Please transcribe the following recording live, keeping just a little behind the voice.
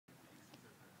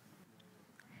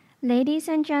Ladies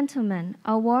and gentlemen,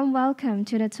 a warm welcome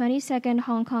to the 22nd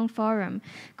Hong Kong Forum,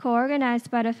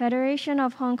 co-organized by the Federation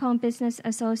of Hong Kong Business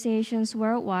Associations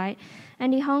Worldwide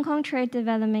and the Hong Kong Trade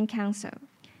Development Council.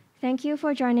 Thank you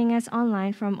for joining us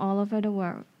online from all over the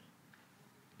world.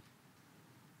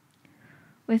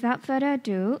 Without further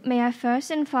ado, may I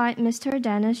first invite Mr.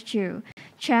 Dennis Chiu,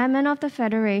 Chairman of the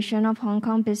Federation of Hong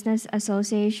Kong Business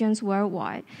Associations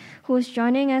Worldwide, who is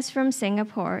joining us from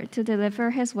Singapore to deliver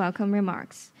his welcome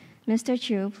remarks. Mr.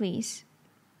 Chiu, please.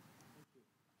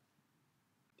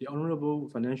 The Honorable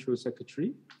Financial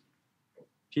Secretary,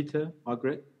 Peter,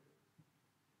 Margaret,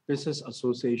 Business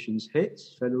Associations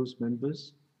heads, fellow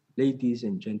members, ladies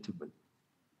and gentlemen,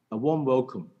 a warm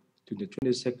welcome to the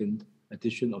 22nd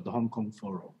edition of the Hong Kong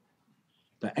Forum,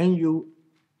 the annual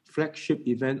flagship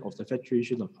event of the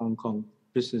Federation of Hong Kong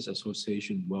Business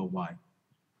Association Worldwide,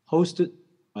 hosted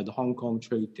by the Hong Kong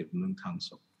Trade Development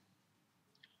Council.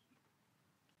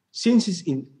 Since its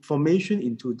formation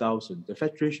in 2000, the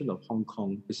Federation of Hong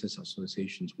Kong Business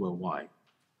Associations Worldwide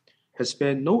has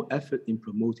spared no effort in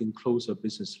promoting closer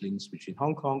business links between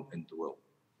Hong Kong and the world.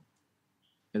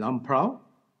 And I'm proud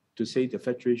to say the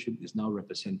Federation is now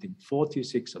representing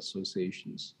 46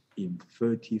 associations in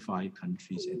 35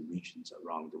 countries and regions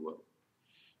around the world,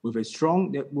 with a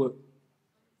strong network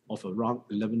of around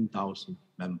 11,000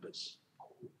 members.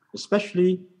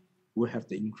 Especially, we have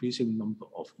the increasing number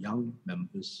of young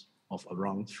members, of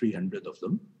around 300 of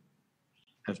them,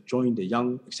 have joined the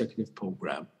Young Executive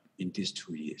Program in these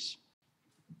 2 years.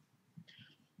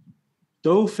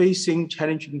 Though facing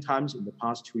challenging times in the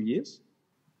past 2 years,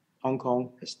 Hong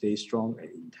Kong has stayed strong and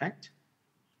intact,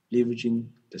 leveraging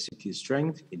the city's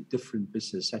strength in different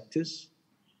business sectors.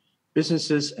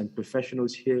 Businesses and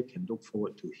professionals here can look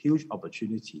forward to huge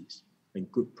opportunities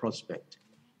and good prospects,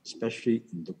 especially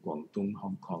in the Guangdong,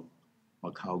 Hong Kong,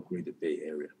 Macau Greater Bay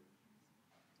Area.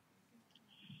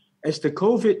 As the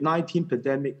COVID-19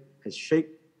 pandemic has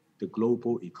shaped the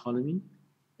global economy,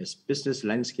 as business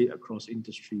landscape across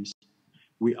industries,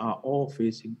 we are all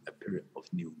facing a period of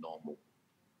new normal.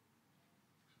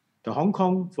 The Hong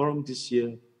Kong Forum this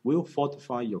year will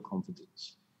fortify your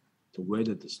confidence to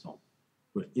weather the storm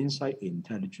with insight and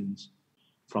intelligence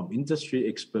from industry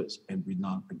experts and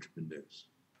renowned entrepreneurs.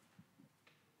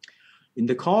 In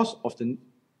the course of the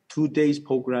 2 days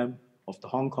program of the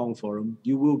Hong Kong Forum,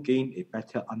 you will gain a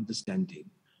better understanding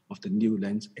of the new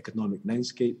economic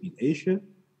landscape in Asia,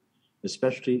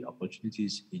 especially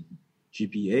opportunities in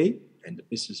GBA and the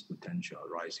business potential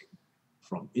arising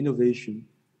from innovation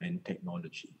and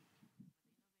technology.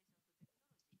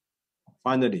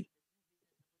 Finally,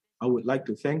 I would like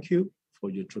to thank you for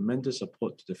your tremendous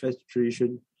support to the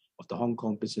Federation of the Hong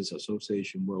Kong Business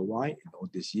Association Worldwide in all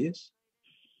these years.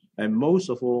 And most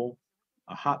of all,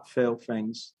 a heartfelt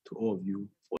thanks to all of you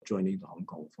for joining the Hong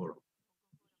Kong Forum.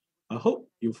 I hope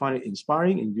you find it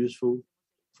inspiring and useful.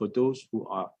 For those who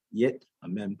are yet a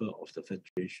member of the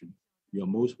Federation, you are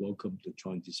most welcome to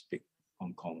join this big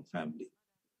Hong Kong family.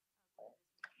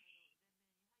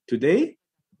 Today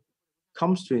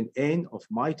comes to an end of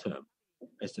my term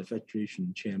as the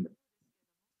Federation Chairman.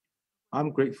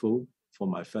 I'm grateful for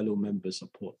my fellow members'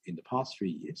 support in the past 3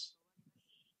 years,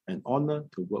 and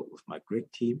honored to work with my great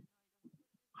team,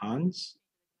 Hans,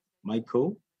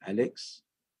 Michael, Alex,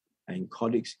 and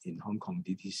colleagues in Hong Kong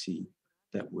DTC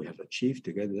that we have achieved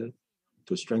together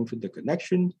to strengthen the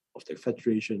connection of the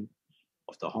Federation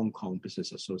of the Hong Kong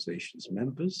Business Association's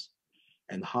members,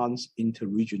 enhance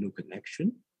inter-regional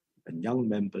connection and young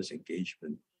members'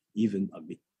 engagement even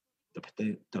amid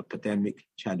the pandemic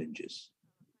challenges.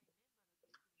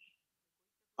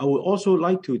 I would also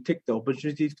like to take the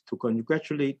opportunity to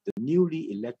congratulate the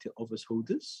newly elected office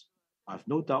holders. I have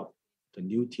no doubt the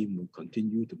new team will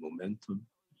continue the momentum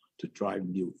to drive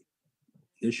new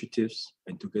initiatives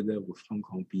and together with Hong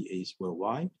Kong BAs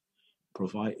worldwide,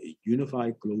 provide a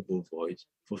unified global voice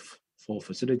for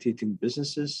facilitating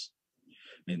businesses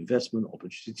and investment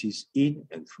opportunities in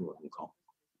and through Hong Kong.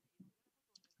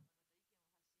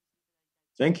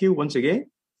 Thank you once again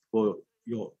for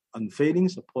your unfailing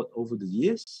support over the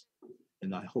years,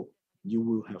 and I hope you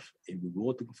will have a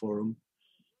rewarding forum,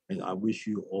 and I wish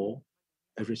you all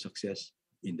every success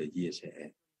in the years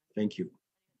ahead. Thank you.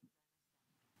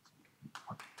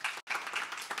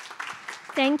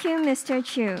 Thank you, Mr.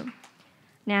 Chiu.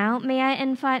 Now, may I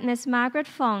invite Ms. Margaret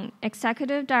Fong,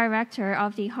 Executive Director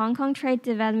of the Hong Kong Trade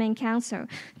Development Council,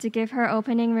 to give her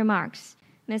opening remarks.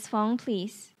 Ms. Fong,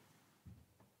 please.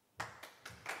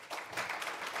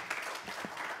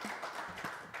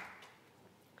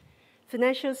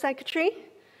 Financial Secretary,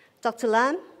 Dr.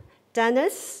 Lam,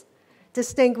 Dennis,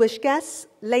 distinguished guests,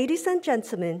 ladies and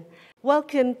gentlemen,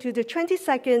 Welcome to the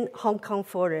 22nd Hong Kong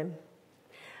Forum.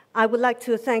 I would like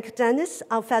to thank Dennis,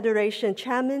 our Federation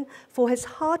Chairman, for his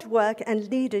hard work and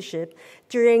leadership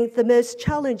during the most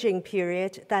challenging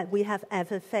period that we have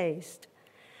ever faced.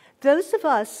 Those of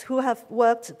us who have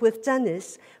worked with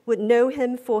Dennis would know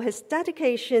him for his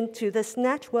dedication to this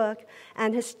network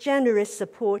and his generous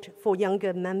support for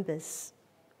younger members.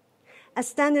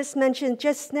 As Dennis mentioned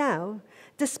just now,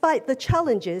 despite the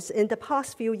challenges in the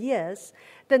past few years,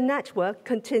 the network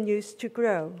continues to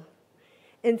grow.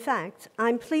 In fact,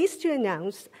 I'm pleased to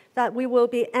announce that we will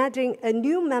be adding a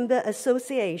new member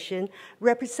association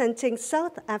representing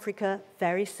South Africa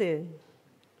very soon.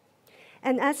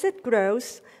 And as it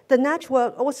grows, the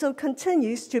network also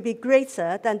continues to be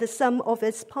greater than the sum of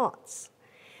its parts.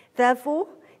 Therefore,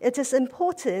 it is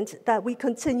important that we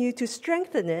continue to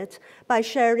strengthen it by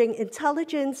sharing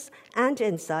intelligence and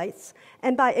insights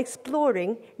and by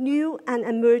exploring new and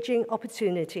emerging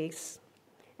opportunities.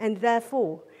 And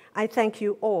therefore, I thank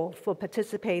you all for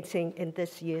participating in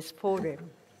this year's forum.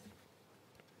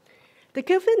 The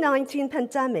COVID-19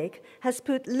 pandemic has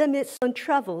put limits on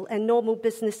travel and normal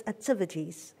business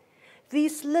activities.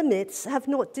 These limits have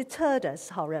not deterred us,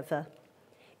 however.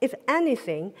 If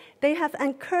anything, they have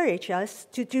encouraged us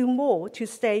to do more to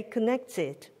stay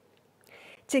connected.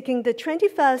 Taking the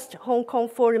 21st Hong Kong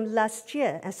Forum last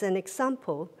year as an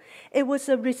example, it was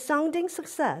a resounding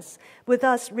success, with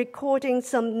us recording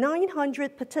some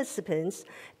 900 participants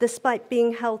despite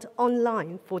being held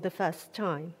online for the first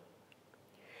time.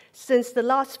 Since the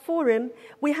last forum,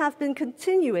 we have been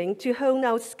continuing to hone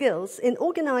our skills in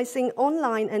organizing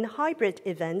online and hybrid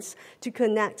events to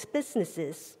connect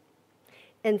businesses.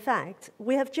 In fact,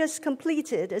 we have just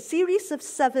completed a series of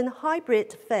 7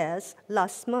 hybrid fairs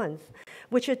last month,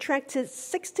 which attracted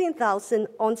 16,000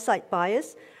 on-site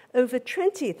buyers, over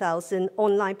 20,000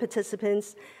 online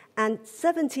participants, and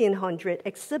 1,700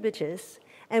 exhibitors,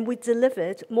 and we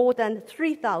delivered more than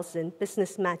 3,000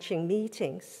 business matching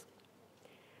meetings.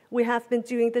 We have been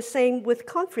doing the same with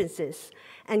conferences,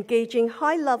 engaging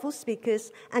high-level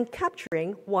speakers and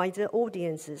capturing wider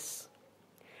audiences.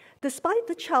 Despite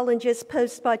the challenges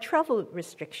posed by travel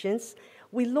restrictions,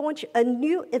 we launched a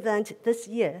new event this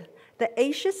year, the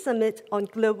Asia Summit on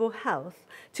Global Health,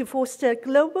 to foster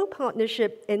global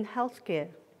partnership in healthcare.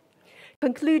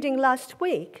 Concluding last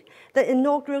week, the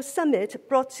inaugural summit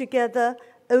brought together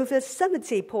over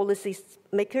 70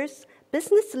 policymakers,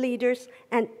 business leaders,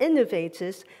 and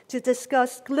innovators to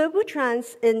discuss global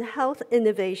trends in health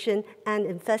innovation and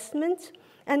investment,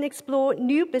 and explore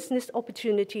new business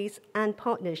opportunities and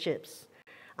partnerships.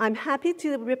 I'm happy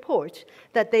to report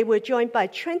that they were joined by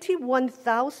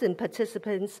 21,000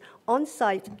 participants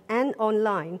on-site and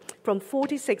online from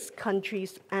 46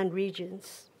 countries and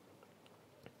regions.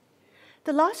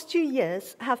 The last 2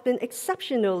 years have been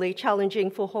exceptionally challenging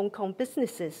for Hong Kong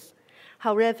businesses.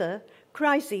 However,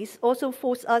 crises also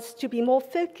force us to be more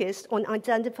focused on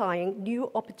identifying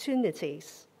new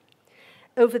opportunities.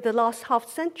 Over the last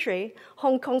half-century,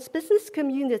 Hong Kong's business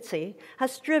community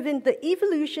has driven the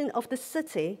evolution of the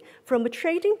city from a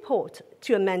trading port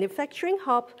to a manufacturing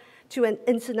hub to an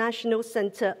international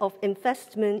center of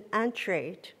investment and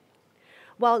trade.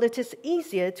 While it is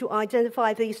easier to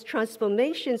identify these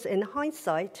transformations in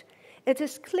hindsight, it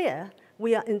is clear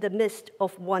we are in the midst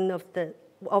of one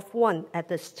at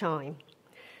this time.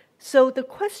 So the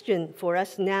question for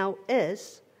us now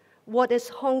is, what is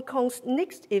Hong Kong's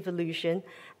next evolution,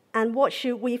 and what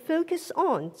should we focus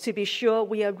on to be sure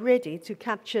we are ready to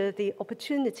capture the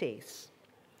opportunities?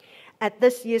 At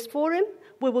this year's forum,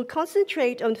 we will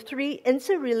concentrate on 3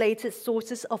 interrelated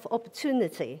sources of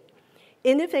opportunity: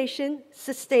 innovation,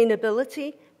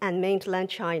 sustainability, and mainland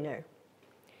China.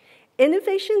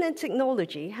 Innovation and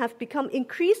technology have become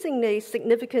increasingly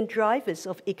significant drivers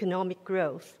of economic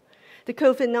growth. The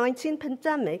COVID-19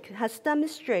 pandemic has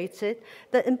demonstrated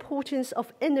the importance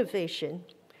of innovation,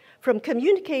 from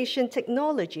communication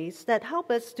technologies that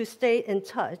help us to stay in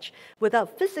touch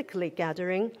without physically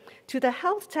gathering, to the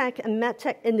health tech and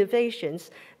medtech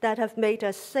innovations that have made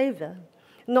us safer,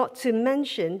 not to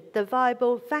mention the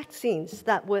viable vaccines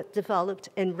that were developed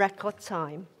in record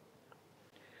time.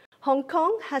 Hong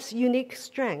Kong has unique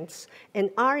strengths in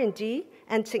R&D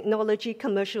and technology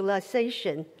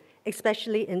commercialization,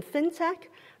 especially in fintech,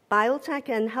 biotech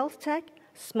and health tech,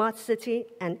 smart city,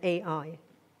 and AI.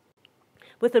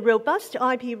 With a robust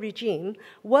IP regime,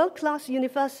 world-class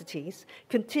universities,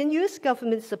 continuous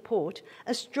government support,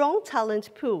 a strong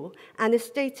talent pool, and a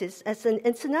status as an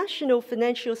international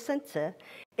financial center,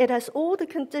 it has all the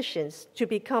conditions to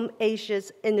become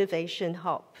Asia's innovation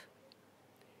hub.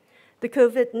 The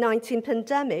COVID-19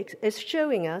 pandemic is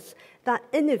showing us that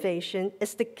innovation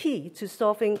is the key to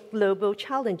solving global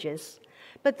challenges.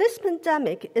 But this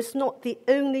pandemic is not the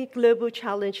only global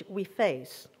challenge we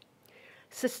face.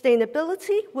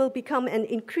 Sustainability will become an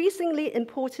increasingly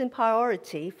important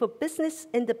priority for business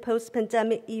in the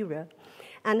post-pandemic era,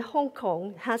 and Hong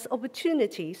Kong has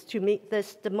opportunities to meet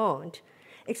this demand,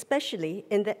 especially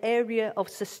in the area of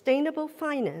sustainable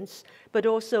finance, but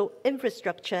also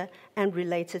infrastructure and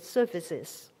related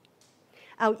services.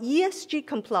 Our ESG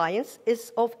compliance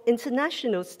is of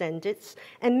international standards,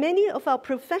 and many of our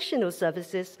professional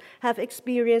services have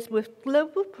experience with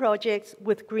global projects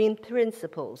with green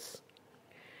principles.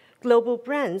 Global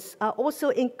brands are also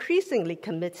increasingly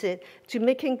committed to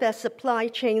making their supply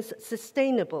chains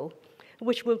sustainable,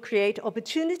 which will create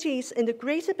opportunities in the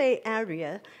Greater Bay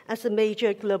Area as a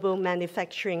major global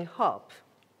manufacturing hub.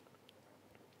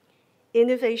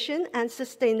 Innovation and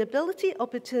sustainability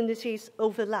opportunities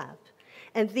overlap,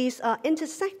 and these are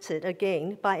intersected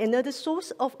again by another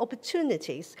source of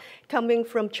opportunities coming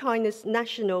from China's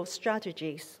national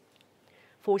strategies.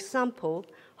 For example,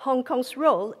 Hong Kong's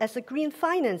role as a green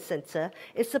finance center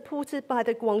is supported by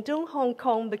the Guangdong-Hong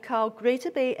Kong-Macau Greater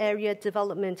Bay Area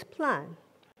Development Plan.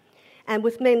 And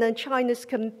with mainland China's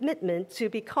commitment to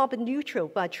be carbon neutral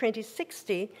by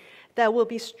 2060, there will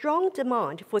be strong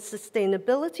demand for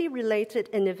sustainability-related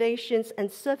innovations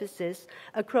and services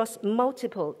across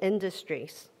multiple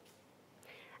industries.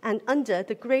 And under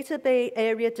the Greater Bay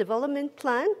Area Development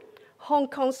Plan, Hong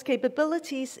Kong's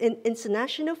capabilities in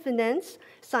international finance,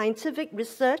 scientific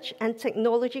research, and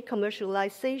technology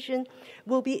commercialization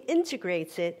will be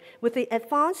integrated with the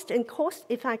advanced and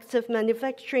cost-effective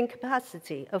manufacturing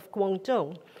capacity of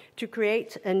Guangdong to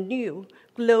create a new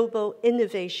global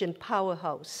innovation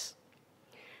powerhouse.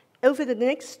 Over the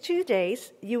next 2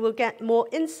 days, you will get more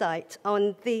insight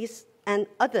on these and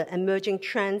other emerging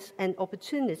trends and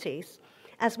opportunities,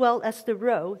 as well as the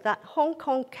role that Hong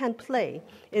Kong can play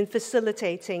in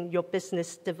facilitating your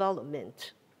business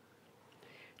development.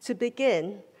 To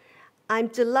begin, I'm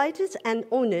delighted and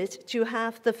honored to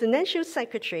have the Financial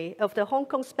Secretary of the Hong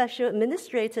Kong Special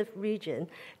Administrative Region,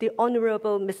 the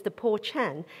Honorable Mr. Paul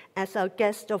Chan, as our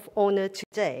guest of honor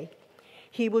today.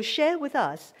 He will share with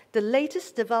us the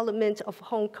latest development of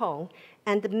Hong Kong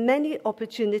and the many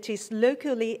opportunities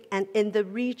locally and in the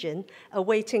region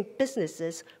awaiting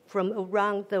businesses from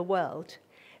around the world.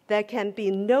 There can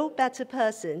be no better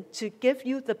person to give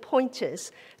you the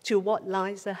pointers to what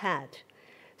lies ahead.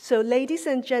 So, ladies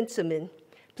and gentlemen,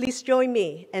 please join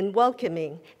me in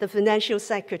welcoming the Financial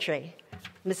Secretary.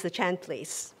 Mr. Chan,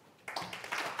 please.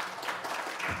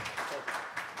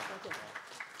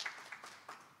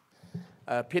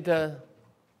 Peter,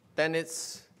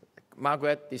 Dennis,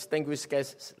 Margaret, distinguished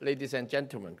guests, ladies and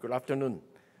gentlemen, good afternoon.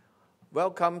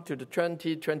 Welcome to the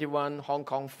 2021 Hong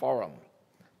Kong Forum,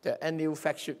 the annual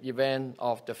flagship event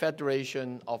of the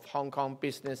Federation of Hong Kong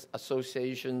Business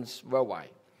Associations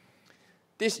Worldwide.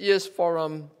 This year's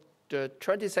forum, the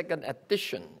 22nd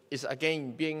edition, is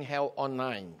again being held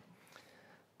online.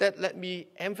 That, let me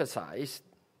emphasize,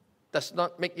 does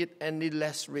not make it any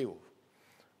less real,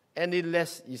 any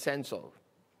less essential.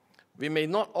 We may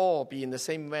not all be in the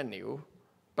same venue,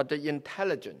 but the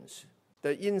intelligence,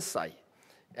 the insight,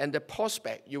 and the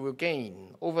prospect you will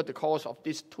gain over the course of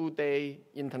this 2-day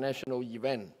international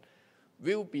event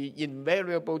will be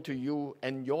invaluable to you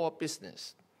and your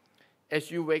business, as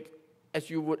you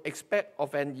would expect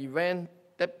of an event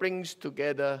that brings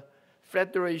together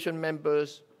Federation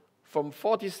members from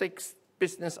 46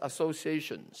 business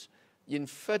associations in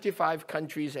 35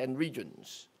 countries and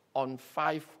regions on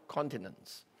 5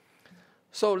 continents.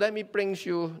 So let me bring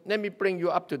you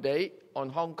up to date on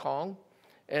Hong Kong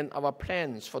and our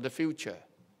plans for the future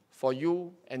for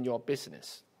you and your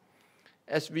business.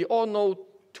 As we all know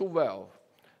too well,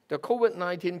 the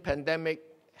COVID-19 pandemic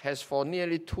has for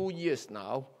nearly 2 years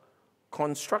now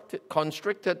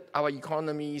constricted our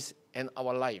economies and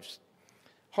our lives.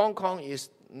 Hong Kong is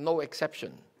no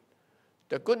exception.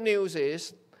 The good news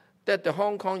is that the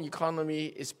Hong Kong economy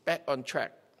is back on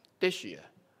track this year,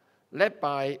 led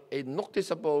by a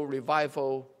noticeable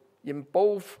revival in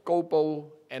both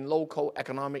global and local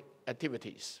economic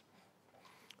activities.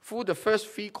 Through the first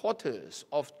 3 quarters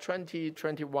of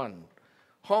 2021,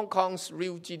 Hong Kong's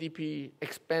real GDP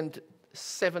expanded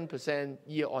 7%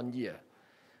 year-on-year.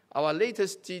 Our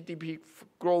latest GDP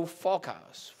growth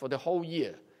forecast for the whole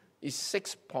year is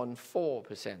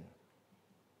 6.4%.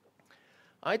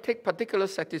 I take particular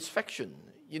satisfaction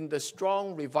in the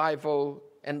strong revival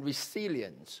and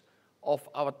resilience of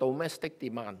our domestic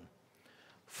demand.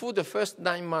 Through the first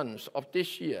 9 months of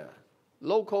this year,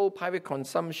 local private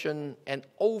consumption and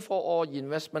overall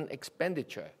investment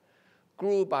expenditure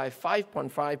grew by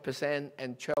 5.5%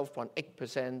 and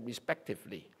 12.8%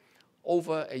 respectively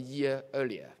over a year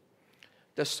earlier.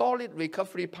 The solid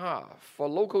recovery path for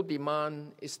local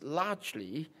demand is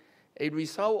largely a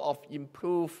result of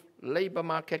improved labor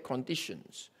market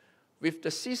conditions, with the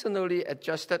seasonally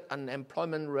adjusted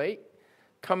unemployment rate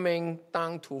coming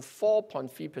down to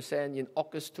 4.3% in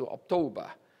August to October,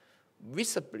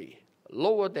 visibly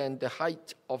lower than the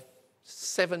height of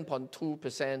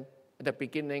 7.2% at the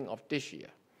beginning of this year.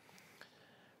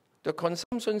 The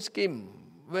consumption scheme,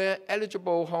 where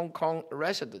eligible Hong Kong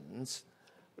residents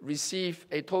receive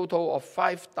a total of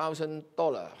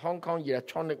 $5,000 Hong Kong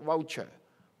electronic voucher,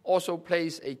 also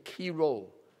plays a key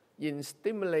role in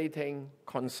stimulating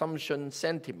consumption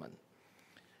sentiment.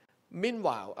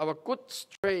 Meanwhile, our goods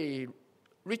trade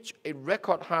reached a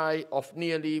record high of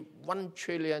nearly $1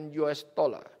 trillion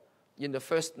in the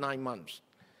first 9 months,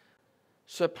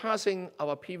 surpassing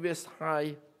our previous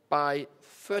high by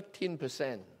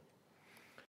 13%.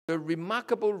 The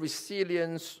remarkable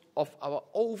resilience of our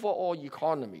overall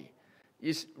economy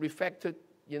is reflected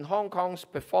in Hong Kong's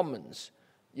performance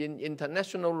in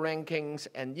international rankings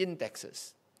and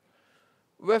indexes.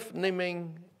 Worth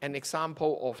naming an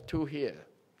example of two here.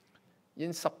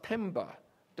 In September,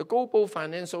 the Global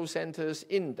Financial Centers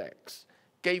Index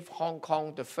gave Hong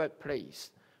Kong the third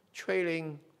place,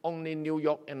 trailing only New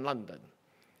York and London.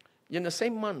 In the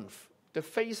same month, the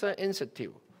Fraser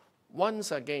Institute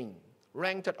once again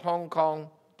ranked Hong Kong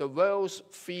the world's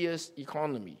freest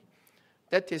economy.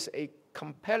 That is a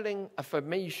compelling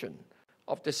affirmation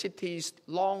of the city's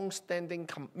long-standing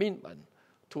commitment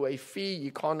to a free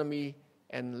economy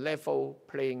and level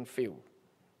playing field.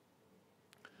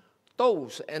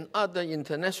 Those and other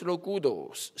international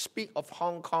kudos speak of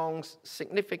Hong Kong's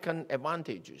significant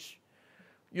advantages.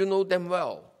 You know them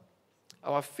well.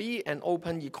 Our free and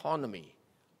open economy,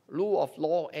 rule of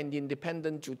law and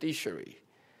independent judiciary,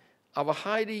 our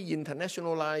highly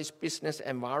internationalized business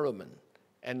environment,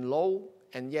 and low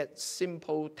and yet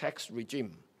simple tax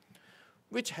regime,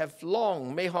 which have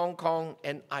long made Hong Kong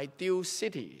an ideal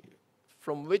city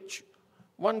from which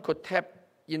one could tap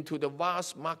into the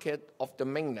vast market of the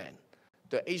mainland,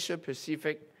 the Asia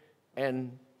Pacific,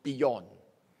 and beyond.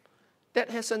 That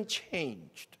hasn't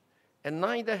changed, and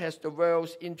neither has the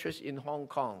world's interest in Hong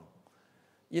Kong.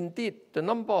 Indeed, the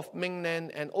number of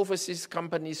mainland and overseas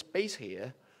companies based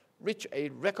here reached a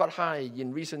record high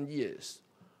in recent years.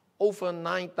 Over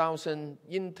 9,000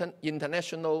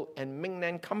 international and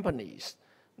mainland companies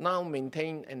now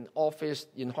maintain an office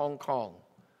in Hong Kong.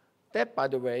 That, by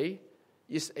the way,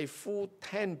 is a full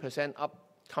 10%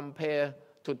 up compared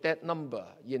to that number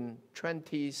in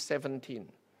 2017.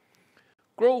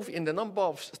 Growth in the number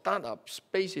of startups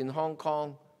based in Hong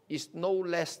Kong is no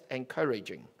less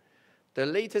encouraging. The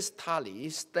latest tally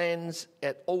stands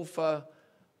at over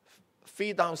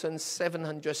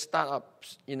 3,700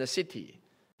 startups in the city,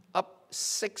 up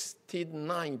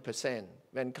 69%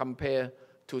 when compared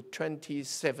to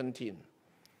 2017.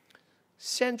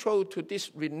 Central to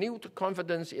this renewed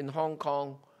confidence in Hong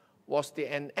Kong was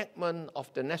the enactment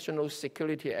of the National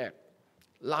Security Act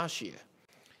last year.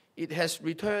 It has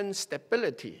returned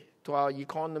stability to our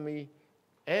economy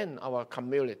and our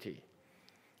community.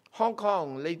 Hong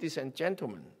Kong, ladies and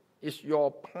gentlemen, is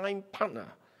your prime partner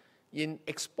in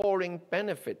exploring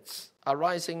benefits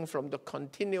arising from the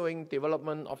continuing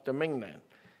development of the mainland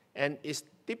and its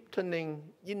deepening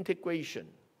integration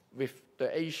with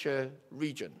the Asia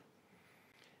region.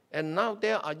 And now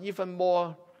there are even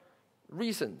more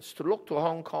reasons to look to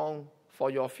Hong Kong for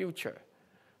your future.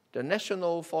 The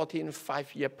National 14th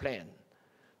Five-Year Plan,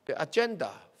 the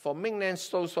agenda for mainland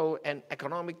social and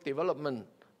economic development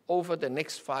over the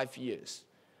next 5 years,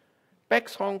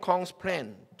 backs Hong Kong's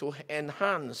plan to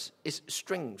enhance its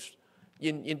strengths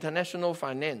in international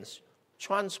finance,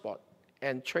 transport,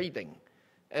 and trading,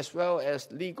 as well as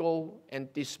legal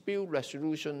and dispute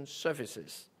resolution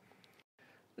services.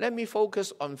 Let me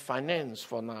focus on finance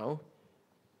for now.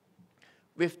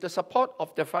 With the support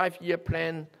of the 5-year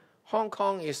plan, Hong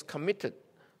Kong is committed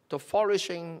to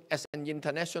flourishing as an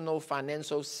international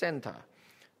financial center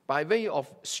by way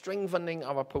of strengthening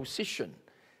our position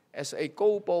as a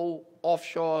global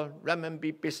offshore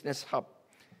renminbi business hub,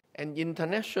 an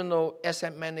international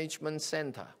asset management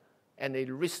center, and a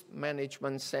risk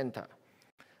management center.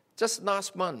 Just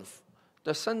last month,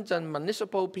 the Shenzhen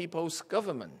Municipal People's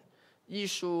Government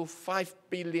issued 5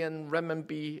 billion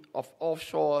renminbi of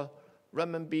offshore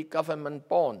renminbi government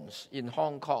bonds in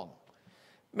Hong Kong,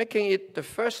 making it the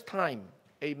first time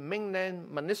a mainland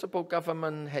municipal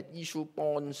government had issued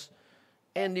bonds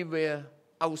anywhere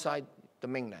outside the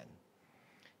mainland.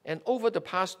 And over the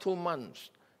past 2 months,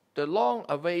 the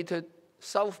long-awaited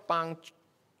southbound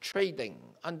trading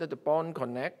under the Bond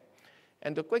Connect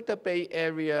and the Greater Bay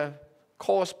Area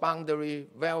Cross-Boundary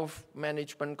Wealth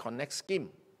Management Connect scheme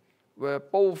were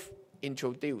both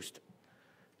introduced.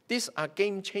 These are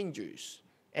game changers,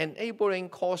 enabling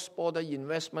cross-border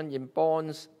investment in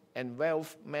bonds and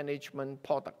wealth management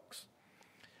products.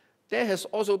 There has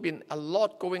also been a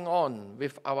lot going on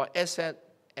with our asset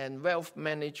and wealth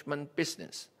management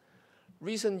business.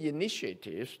 Recent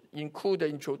initiatives include the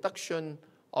introduction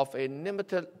of a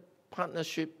limited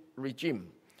partnership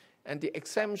regime and the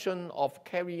exemption of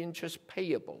carry interest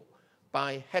payable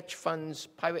by hedge funds,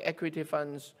 private equity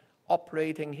funds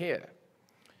operating here.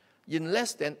 In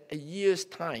less than a year's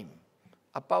time,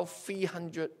 about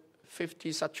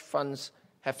 350 such funds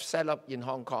have set up in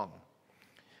Hong Kong.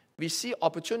 We see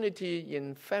opportunity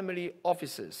in family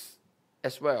offices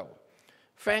as well,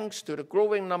 thanks to the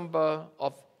growing number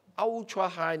of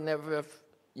ultra-high net worth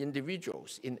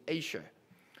individuals in Asia.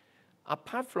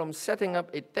 Apart from setting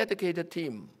up a dedicated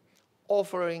team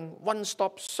offering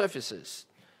one-stop services,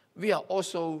 we are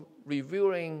also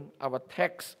reviewing our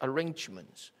tax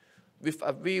arrangements with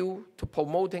a view to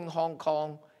promoting Hong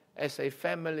Kong as a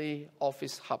family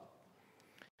office hub.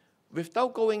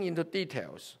 Without going into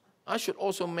details, I should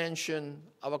also mention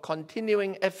our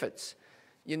continuing efforts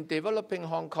in developing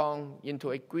Hong Kong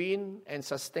into a green and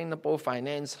sustainable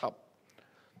finance hub,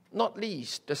 not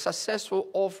least the successful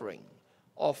offering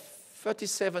of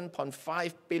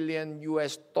 $37.5 billion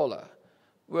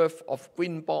worth of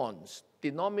green bonds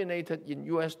denominated in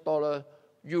US dollar,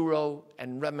 euro,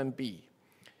 and renminbi.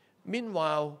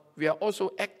 Meanwhile, we are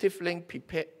also actively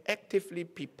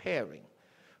preparing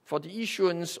for the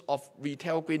issuance of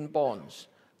retail green bonds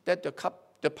that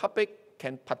the public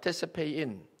can participate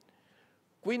in.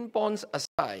 Green bonds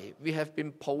aside, we have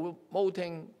been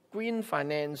promoting green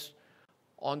finance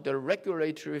on the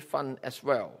regulatory front as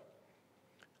well.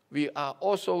 We are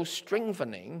also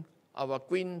strengthening our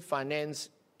green finance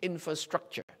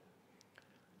infrastructure.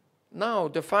 Now,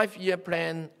 the 5-year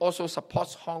plan also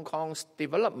supports Hong Kong's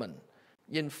development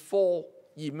in 4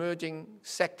 emerging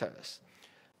sectors: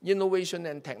 innovation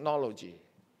and technology,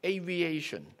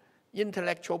 aviation,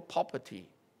 intellectual property,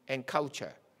 and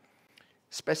culture.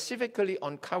 Specifically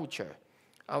on culture,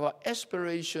 our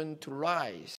aspiration to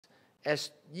rise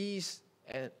as East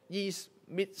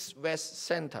meets West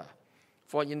Center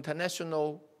for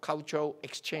international cultural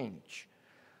exchange.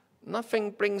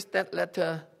 Nothing brings that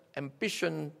latter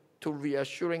ambition to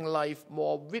reassuring life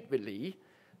more vividly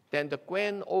than the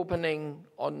grand opening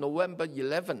on November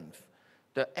 11th,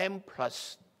 the M+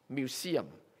 Museum,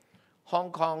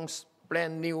 Hong Kong's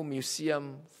brand new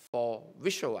museum for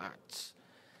visual arts.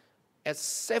 At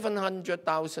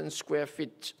 700,000 square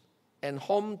feet and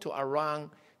home to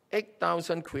around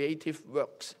 8,000 creative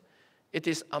works, it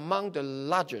is among the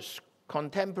largest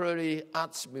contemporary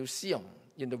arts museum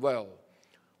in the world,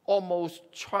 almost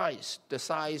twice the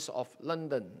size of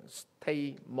London's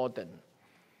Tate Modern.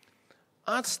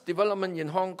 Arts development in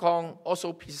Hong Kong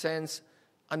also presents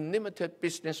unlimited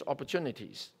business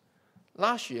opportunities.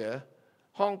 Last year,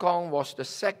 Hong Kong was the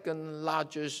second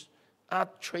largest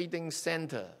art trading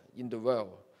center in the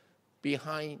world,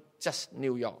 behind just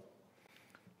New York.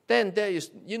 Then there is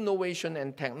innovation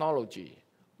and technology,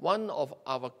 one of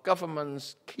our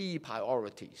government's key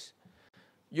priorities.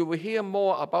 You will hear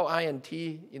more about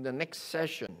I&T in the next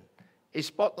session, a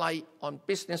spotlight on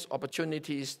business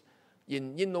opportunities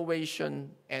in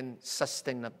innovation and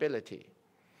sustainability.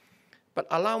 But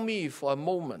allow me for a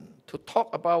moment to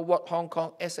talk about what Hong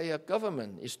Kong as a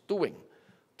government is doing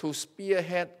to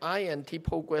spearhead I&T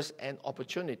progress and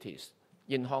opportunities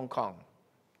in Hong Kong.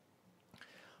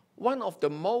 One of the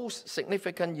most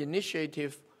significant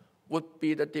initiatives would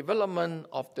be the development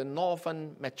of the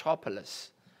Northern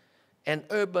Metropolis, an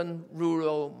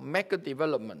urban-rural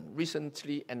mega-development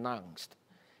recently announced,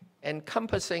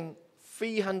 encompassing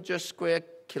 300 square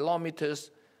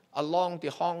kilometers along the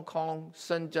Hong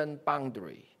Kong-Shenzhen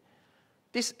boundary.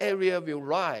 This area will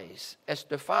rise as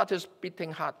the fastest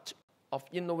beating heart of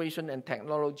innovation and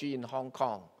technology in Hong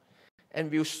Kong, and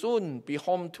will soon be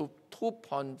home to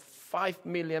 2.5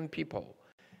 million people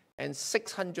and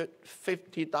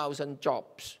 650,000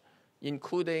 jobs,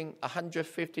 including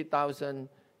 150,000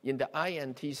 in the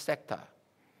I&T sector.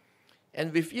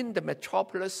 And within the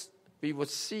metropolis, we would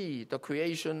see the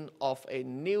creation of a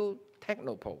new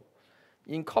technopole,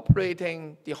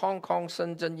 incorporating the Hong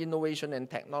Kong-Shenzhen Innovation and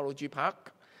Technology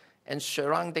Park and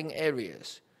surrounding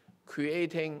areas,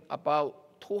 creating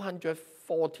about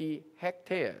 240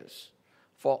 hectares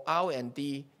for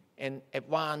R&D and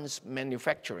advanced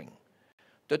manufacturing.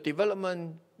 The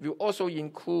development will also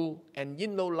include an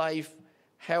InnoLife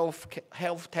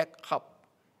health tech hub.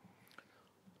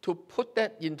 To put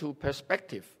that into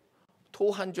perspective,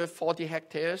 240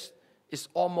 hectares is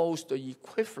almost the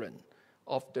equivalent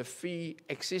of the 3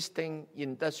 existing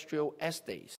industrial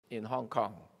estates in Hong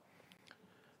Kong.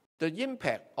 The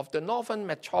impact of the northern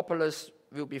metropolis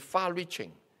will be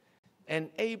far-reaching,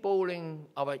 enabling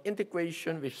our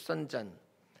integration with Shenzhen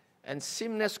and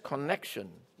seamless connection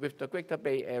with the Greater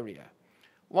Bay Area,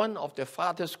 one of the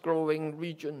fastest-growing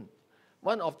regional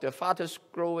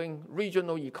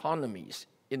economies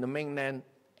in the mainland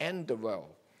and the world.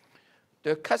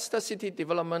 The cluster city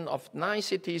development of 9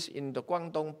 cities in the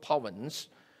Guangdong province,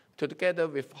 together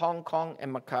with Hong Kong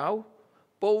and Macau,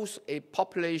 boasts a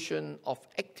population of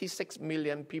 86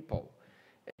 million people,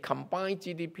 a combined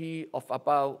GDP of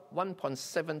about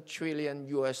 $1.7 trillion,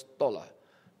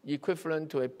 equivalent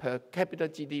to a per capita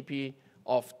GDP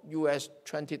of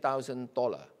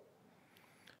 $20,000.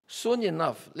 Soon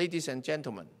enough, ladies and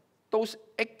gentlemen, those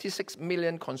 86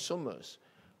 million consumers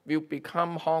will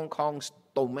become Hong Kong's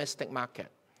domestic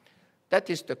market. That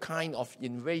is the kind of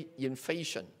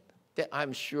inflation that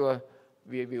I'm sure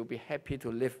we will be happy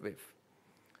to live with.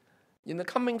 In the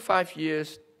coming 5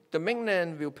 years, the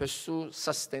mainland will pursue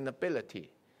sustainability,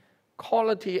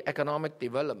 quality economic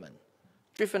development,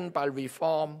 driven by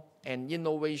reform and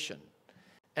innovation.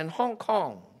 And Hong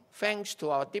Kong, thanks to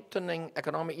our deepening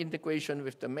economic integration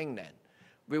with the mainland,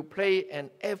 will play an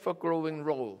ever-growing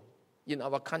role in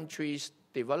our country's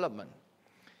development.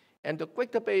 And the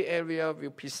Greater Bay Area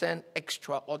will present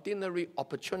extraordinary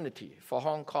opportunity for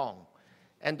Hong Kong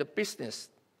and the business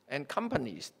and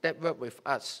companies that work with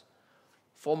us.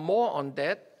 For more on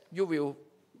that, you will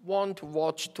want to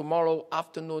watch tomorrow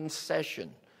afternoon's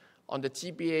session on the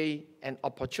GBA and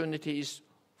opportunities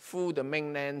through the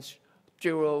mainland's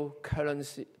zero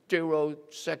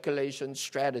circulation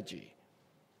strategy.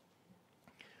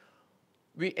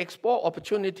 We explore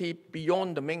opportunity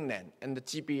beyond the mainland and the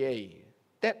GBA.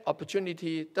 That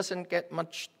opportunity doesn't get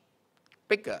much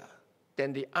bigger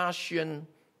than the ASEAN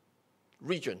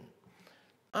region.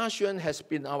 ASEAN has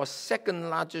been our second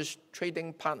largest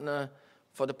trading partner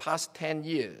for the past 10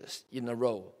 years in a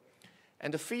row.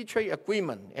 And the free trade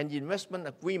agreement and investment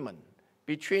agreement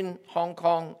between Hong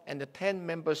Kong and the 10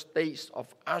 member states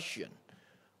of ASEAN,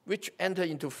 which entered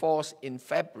into force in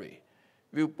February,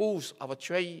 will boost our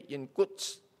trade in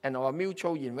goods and our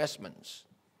mutual investments.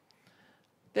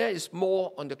 There is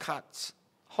more on the cards.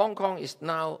 Hong Kong is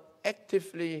now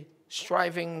actively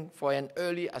striving for an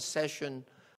early accession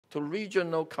to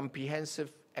Regional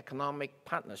Comprehensive Economic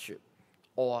Partnership,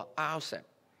 or RCEP,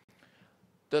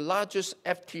 the largest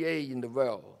FTA in the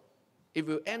world. It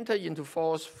will enter into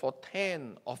force for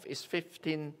 10 of its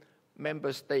 15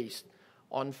 member states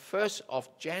on 1st of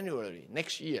January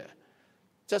next year,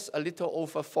 just a little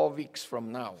over 4 weeks from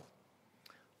now.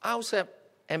 RCEP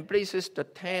embraces the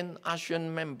 10 ASEAN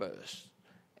members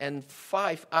and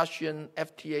 5 ASEAN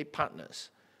FTA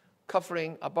partners,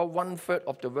 covering about 1/3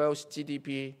 of the world's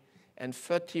GDP and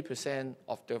 30%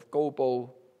 of the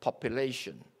global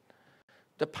population.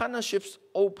 The partnership's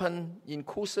open,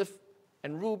 inclusive,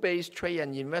 and rule-based trade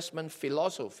and investment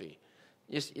philosophy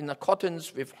is in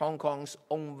accordance with Hong Kong's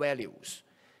own values.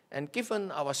 And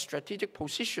given our strategic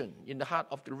position in the heart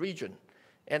of the region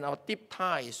and our deep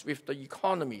ties with the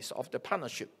economies of the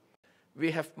partnership, we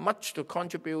have much to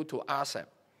contribute to RCEP.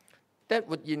 That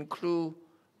would include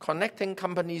connecting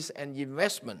companies and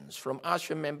investments from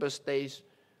ASEAN member states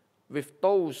with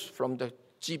those from the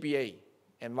GBA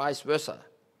and vice versa.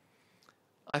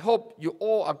 I hope you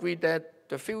all agree that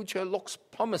the future looks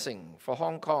promising for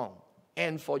Hong Kong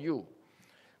and for you,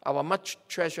 our much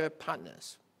treasured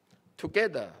partners.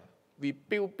 Together, we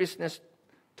build business.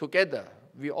 Together,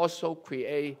 we also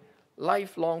create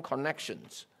lifelong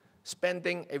connections,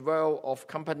 spanning a world of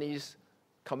companies,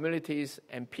 communities,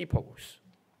 and peoples.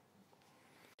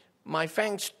 My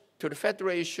thanks to the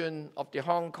Federation of the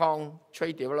Hong Kong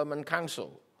Trade Development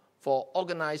Council for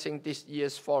organizing this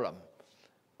year's forum.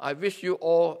 I wish you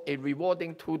all a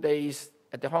rewarding 2 days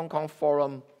at the Hong Kong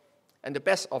Forum and the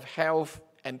best of health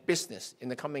and business in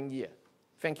the coming year.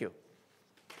 Thank you.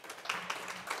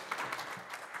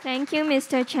 Thank you,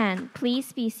 Mr. Chan.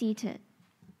 Please be seated.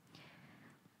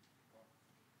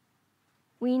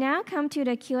 We now come to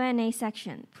the Q&A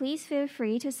section. Please feel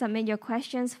free to submit your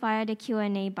questions via the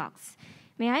Q&A box.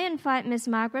 May I invite Ms.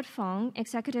 Margaret Fong,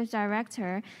 Executive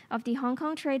Director of the Hong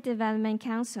Kong Trade Development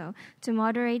Council, to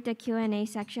moderate the Q&A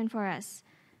section for us.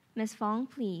 Ms. Fong,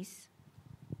 please.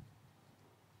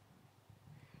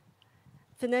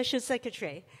 Financial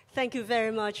Secretary, thank you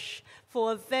very much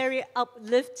for a very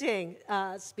uplifting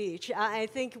speech. I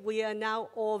think we are now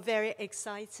all very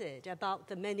excited about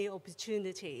the many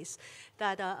opportunities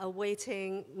that are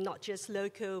awaiting not just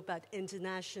local but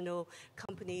international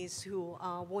companies who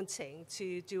are wanting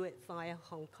to do it via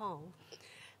Hong Kong.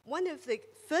 One of the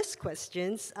first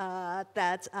questions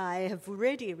that I have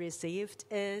already received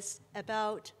is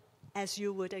about, as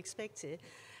you would expect it,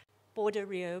 border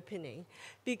reopening,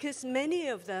 because many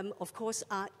of them, of course,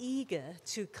 are eager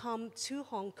to come to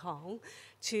Hong Kong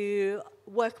to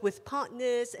work with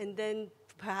partners and then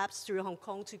perhaps through Hong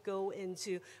Kong to go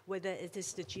into whether it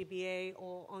is the GBA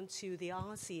or onto the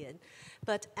ASEAN.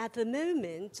 But at the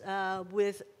moment,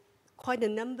 with quite a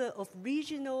number of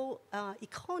regional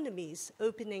economies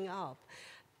opening up,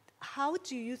 how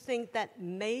do you think that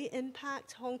may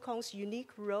impact Hong Kong's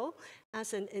unique role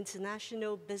as an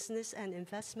international business and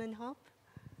investment hub?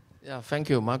 Yeah, thank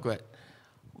you, Margaret.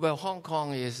 Well, Hong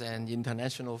Kong is an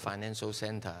international financial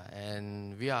center,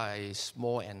 and we are a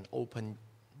small and open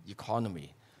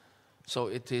economy. So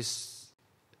it is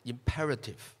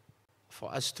imperative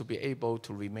for us to be able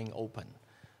to remain open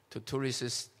to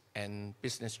tourists and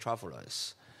business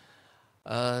travelers.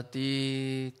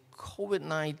 The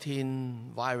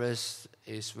COVID-19 virus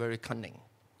is very cunning,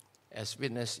 as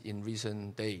witnessed in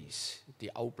recent days. The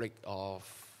outbreak of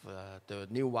the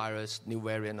new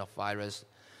variant of virus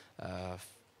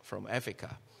from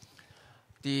Africa.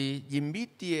 The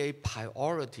immediate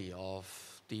priority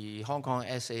of the Hong Kong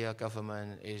SAR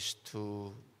government is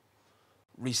to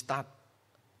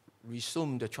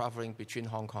resume the traveling between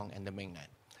Hong Kong and the mainland.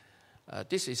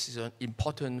 This is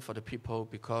important for the people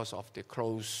because of the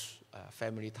close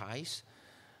family ties.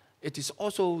 It is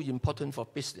also important for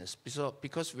business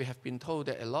because we have been told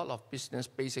that a lot of business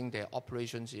basing their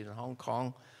operations in Hong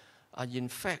Kong are in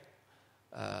fact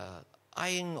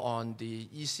eyeing on the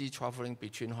easy traveling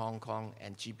between Hong Kong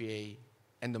and GBA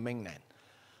and the mainland.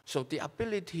 So the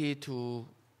ability to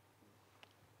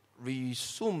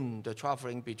resume the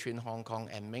traveling between Hong Kong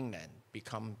and mainland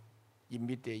become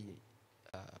immediate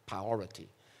priority.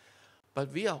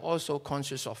 But we are also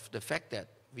conscious of the fact that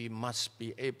we must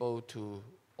be able to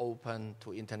open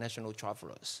to international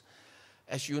travelers.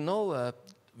 As you know,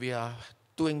 we are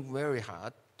doing very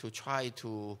hard to try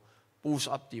to boost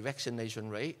up the vaccination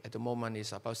rate. At the moment,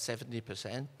 it's about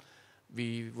 70%.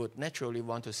 We would naturally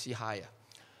want to see higher.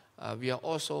 We are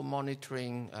also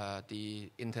monitoring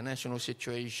the international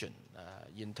situation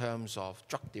in terms of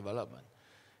drug development,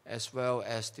 as well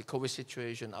as the COVID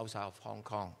situation outside of Hong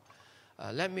Kong.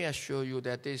 Let me assure you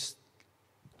that this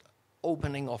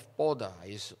opening of border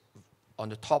is on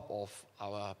the top of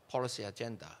our policy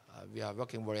agenda. We are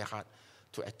working very hard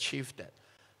to achieve that.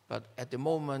 But at the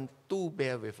moment, do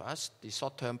bear with us. The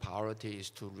short-term priority is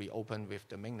to reopen with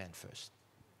the mainland first.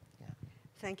 Yeah.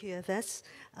 Thank you, Yves.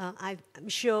 I'm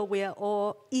sure we are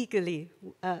all eagerly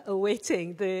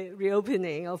awaiting the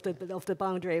reopening of the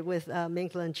boundary with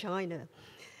mainland China.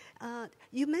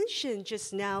 You mentioned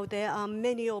just now there are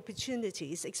many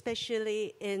opportunities,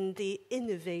 especially in the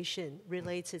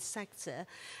innovation-related sector,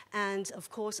 and of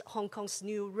course Hong Kong's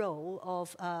new role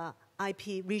of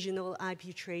regional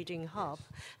IP trading hub,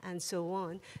 and so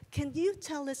on. Can you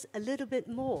tell us a little bit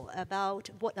more about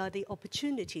what are the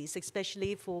opportunities,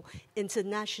 especially for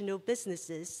international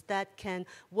businesses that can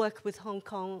work with Hong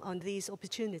Kong on these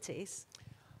opportunities?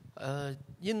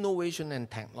 Innovation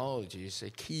and technology is a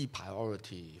key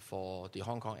priority for the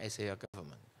Hong Kong SAR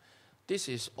government. This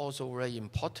is also very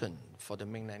important for the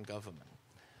mainland government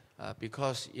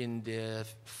because in the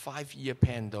 5-year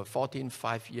plan, the 14th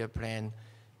 5-year plan,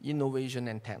 innovation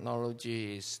and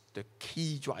technology is the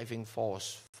key driving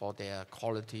force for their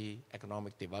quality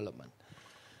economic development.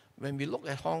 When we look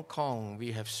at Hong Kong,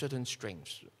 we have certain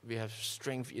strengths. We have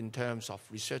strength in terms of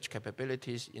research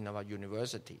capabilities in our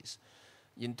universities,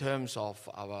 in terms of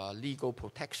our legal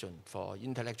protection for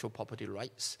intellectual property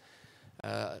rights,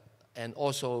 and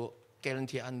also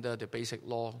guarantee under the basic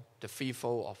law the free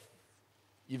flow of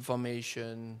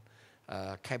information,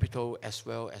 capital, as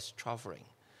well as traveling.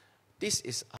 This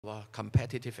is our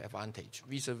competitive advantage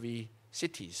vis-a-vis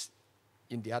cities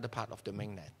in the other part of the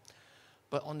mainland.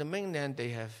 But on the mainland,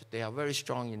 they are very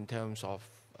strong in terms of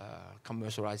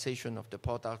commercialization of the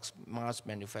products, mass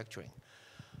manufacturing.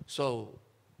 So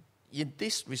in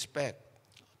this respect,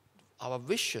 our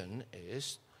vision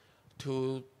is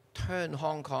to turn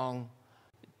Hong Kong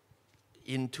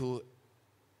into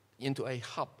a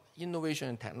hub, innovation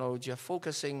and technology,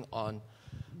 focusing on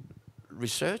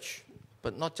research,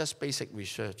 but not just basic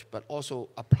research, but also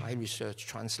applied research,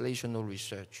 translational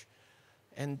research.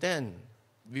 And then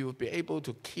we will be able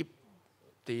to keep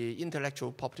the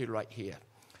intellectual property right here.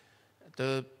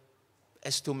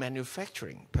 As to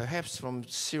manufacturing, perhaps from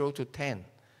 0 to 10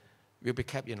 will be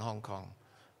kept in Hong Kong.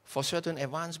 For certain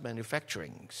advanced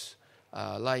manufacturings,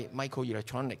 like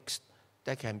microelectronics,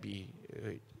 that can be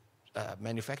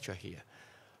manufactured here.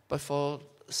 But for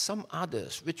some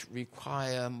others, which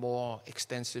require more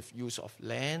extensive use of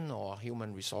land or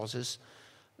human resources,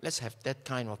 let's have that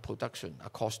kind of production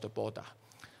across the border.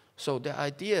 So the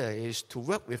idea is to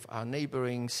work with our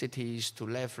neighboring cities to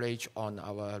leverage on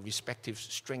our respective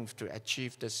strengths to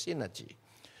achieve the synergy.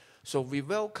 So we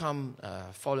welcome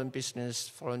foreign business,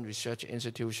 foreign research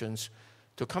institutions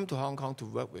to come to Hong Kong to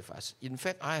work with us. In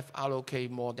fact, I have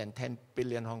allocated more than 10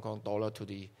 billion Hong Kong dollar to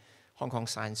the Hong Kong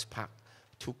Science Park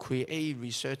to create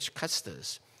research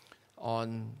clusters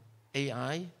on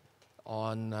AI,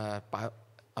 on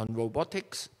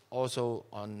robotics, also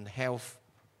on health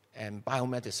and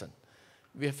biomedicine.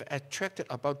 We have attracted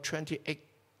about 28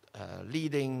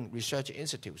 leading research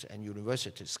institutes and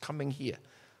universities coming here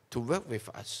to work with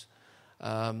us.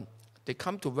 They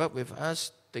come to work with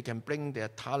us, they can bring their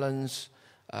talents.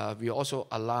 We also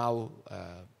allow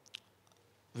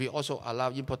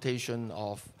importation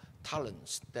of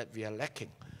talents that we are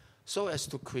lacking, so as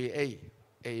to create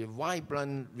a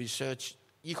vibrant research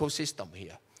ecosystem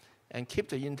here and keep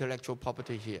the intellectual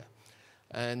property here.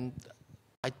 And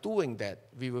by doing that,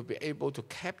 we will be able to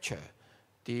capture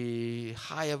the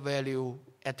higher value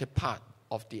added part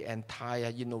of the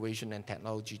entire innovation and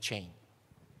technology chain.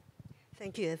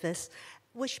 Thank you, Evis.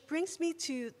 Which brings me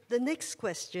to the next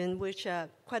question, which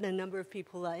quite a number of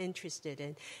people are interested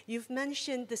in. You've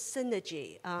mentioned the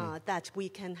synergy that we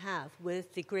can have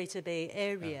with the Greater Bay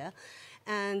Area.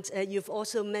 And you've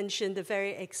also mentioned the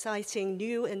very exciting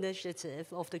new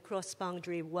initiative of the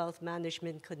Cross-Boundary Wealth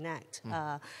Management Connect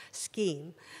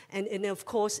scheme. And of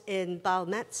course, in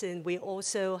biomedicine, we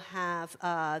also have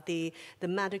the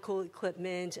medical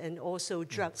equipment and also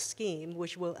drug scheme,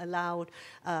 which will allow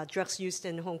drugs used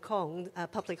in Hong Kong,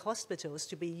 public hospitals,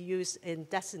 to be used in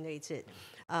designated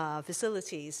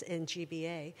facilities in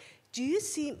GBA. Do you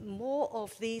see more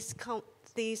of these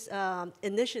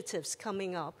initiatives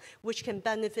coming up, which can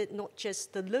benefit not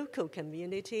just the local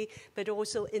community, but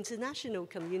also international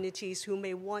communities who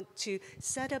may want to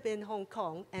set up in Hong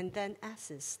Kong and then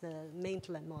access the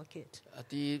mainland market?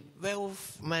 The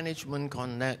Wealth Management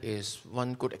Connect is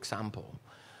one good example.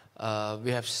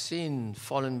 We have seen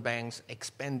foreign banks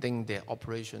expanding their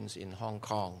operations in Hong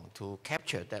Kong to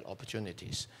capture that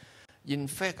opportunities. In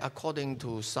fact, according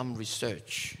to some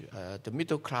research, the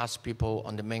middle-class people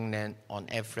on the mainland, on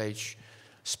average,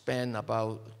 spend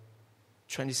about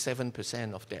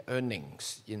 27% of their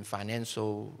earnings in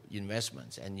financial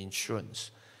investments and insurance.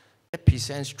 That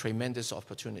presents tremendous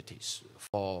opportunities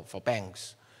for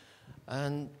banks.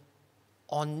 And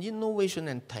on innovation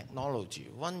and technology,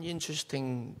 one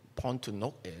interesting point to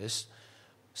note is,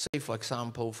 say, for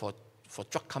example, for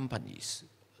drug companies,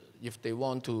 if they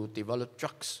want to develop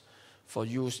drugs for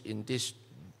use in this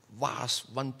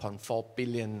vast 1.4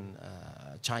 billion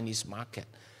Chinese market,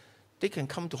 they can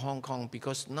come to Hong Kong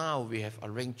because now we have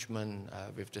arrangement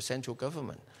with the central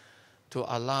government to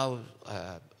allow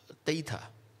biodata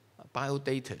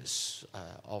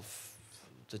of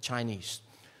the Chinese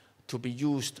to be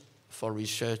used for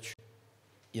research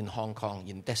in Hong Kong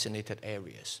in designated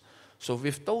areas. So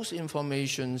with those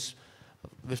information,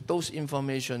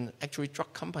 actually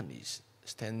drug companies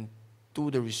can do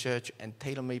the research and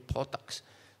tailor-made products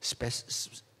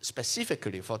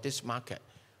specifically for this market,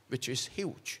 which is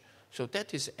huge. So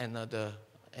that is another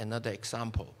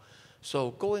example.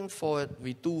 So going forward,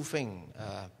 we do think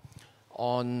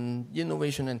on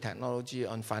innovation and technology,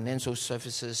 on financial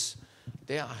services,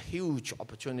 there are huge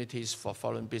opportunities for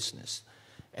foreign business.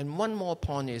 And one more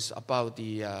point is about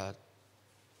the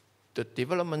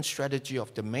development strategy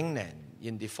of the mainland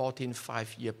in the 14th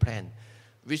five-year plan,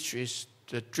 which is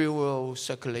the dual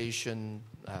circulation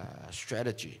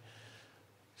strategy.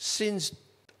 Since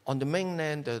on the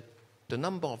mainland, the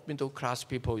number of middle-class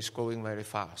people is growing very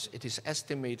fast. It is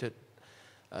estimated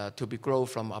to be grow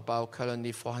from about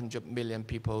currently 400 million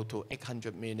people to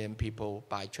 800 million people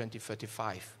by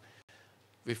 2035,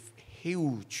 with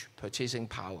huge purchasing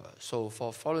power. So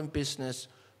for foreign business,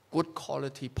 good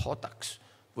quality products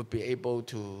would be able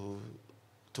to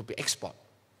be exported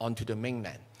onto the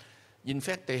mainland. In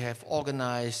fact, they have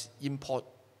organized import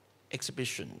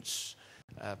exhibitions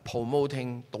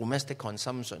promoting domestic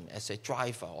consumption as a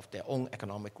driver of their own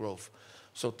economic growth.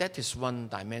 So that is one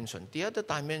dimension. The other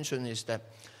dimension is that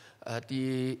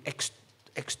the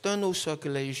external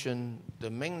circulation,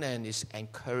 the mainland is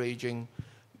encouraging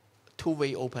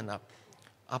two-way open up.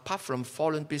 Apart from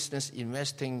foreign business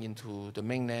investing into the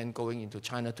mainland, going into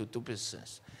China to do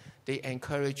business, They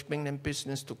encourage mainland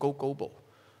business to go global.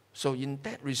 So in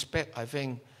that respect, I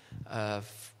think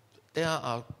there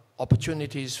are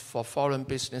opportunities for foreign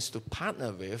business to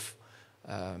partner with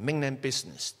mainland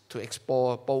business to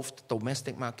explore both the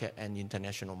domestic market and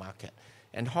international market.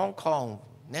 And Hong Kong,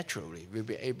 naturally, will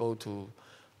be able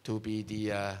to be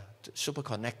the super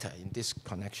connector in this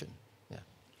connection. Yeah.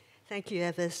 Thank you,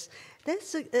 Evis.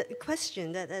 There's a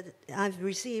question that I've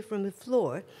received from the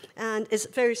floor, and it's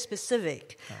very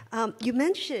specific. You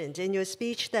mentioned in your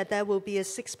speech that there will be a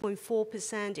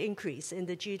 6.4% increase in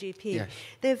the GDP. Yes.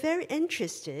 They're very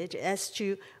interested as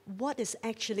to what is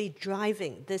actually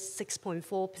driving this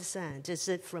 6.4%. Is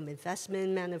it from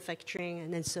investment, manufacturing,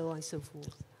 and then so on and so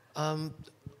forth?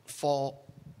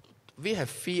 We have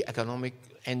three economic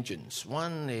engines.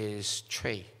 One is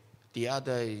trade. The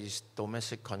other is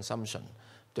domestic consumption.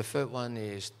 The third one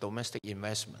is domestic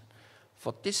investment.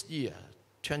 For this year,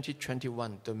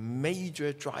 2021, the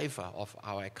major driver of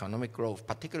our economic growth,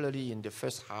 particularly in the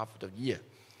first half of the year,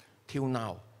 till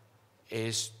now,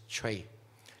 is trade.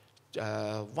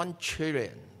 1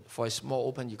 trillion for a small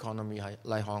open economy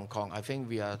like Hong Kong. I think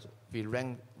we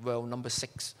rank well number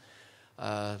 6.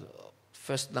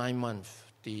 First 9 months,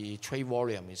 the trade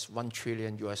volume is $1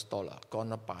 trillion,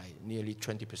 gone up by nearly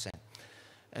 20%.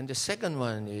 And the second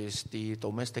one is the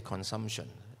domestic consumption.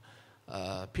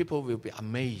 People will be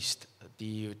amazed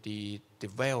the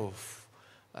wealth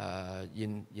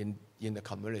in the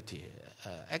community.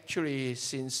 Actually,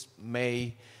 since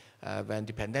May, when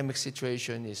the pandemic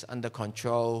situation is under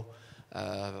control,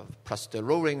 plus the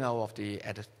rolling out of the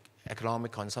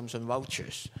economic consumption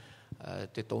vouchers,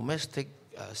 the domestic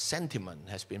sentiment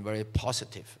has been very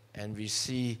positive, and we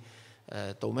see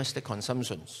domestic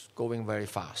consumptions going very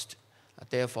fast.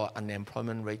 Therefore,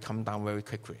 unemployment rate come down very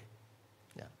quickly.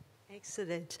 Yeah.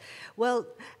 Excellent. Well,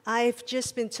 I've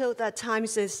just been told that time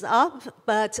is up,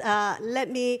 but let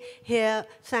me here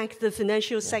thank the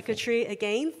Financial Secretary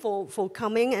again for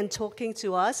coming and talking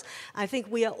to us. I think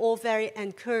we are all very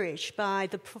encouraged by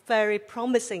the very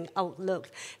promising outlook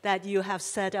that you have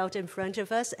set out in front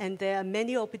of us, and there are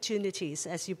many opportunities,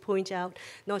 as you point out,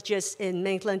 not just in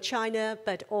mainland China,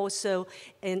 but also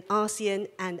in ASEAN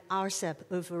and RCEP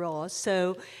overall.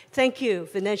 So thank you,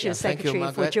 Financial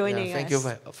Secretary, for joining us. Thank you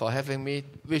for having me.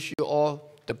 Wish you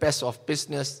all the best of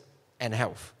business and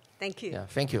health. Thank you. Yeah,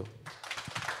 thank you.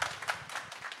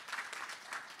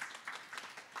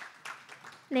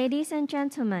 Ladies and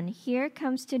gentlemen, here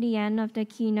comes to the end of the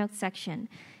keynote section.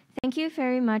 Thank you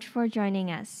very much for joining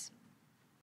us.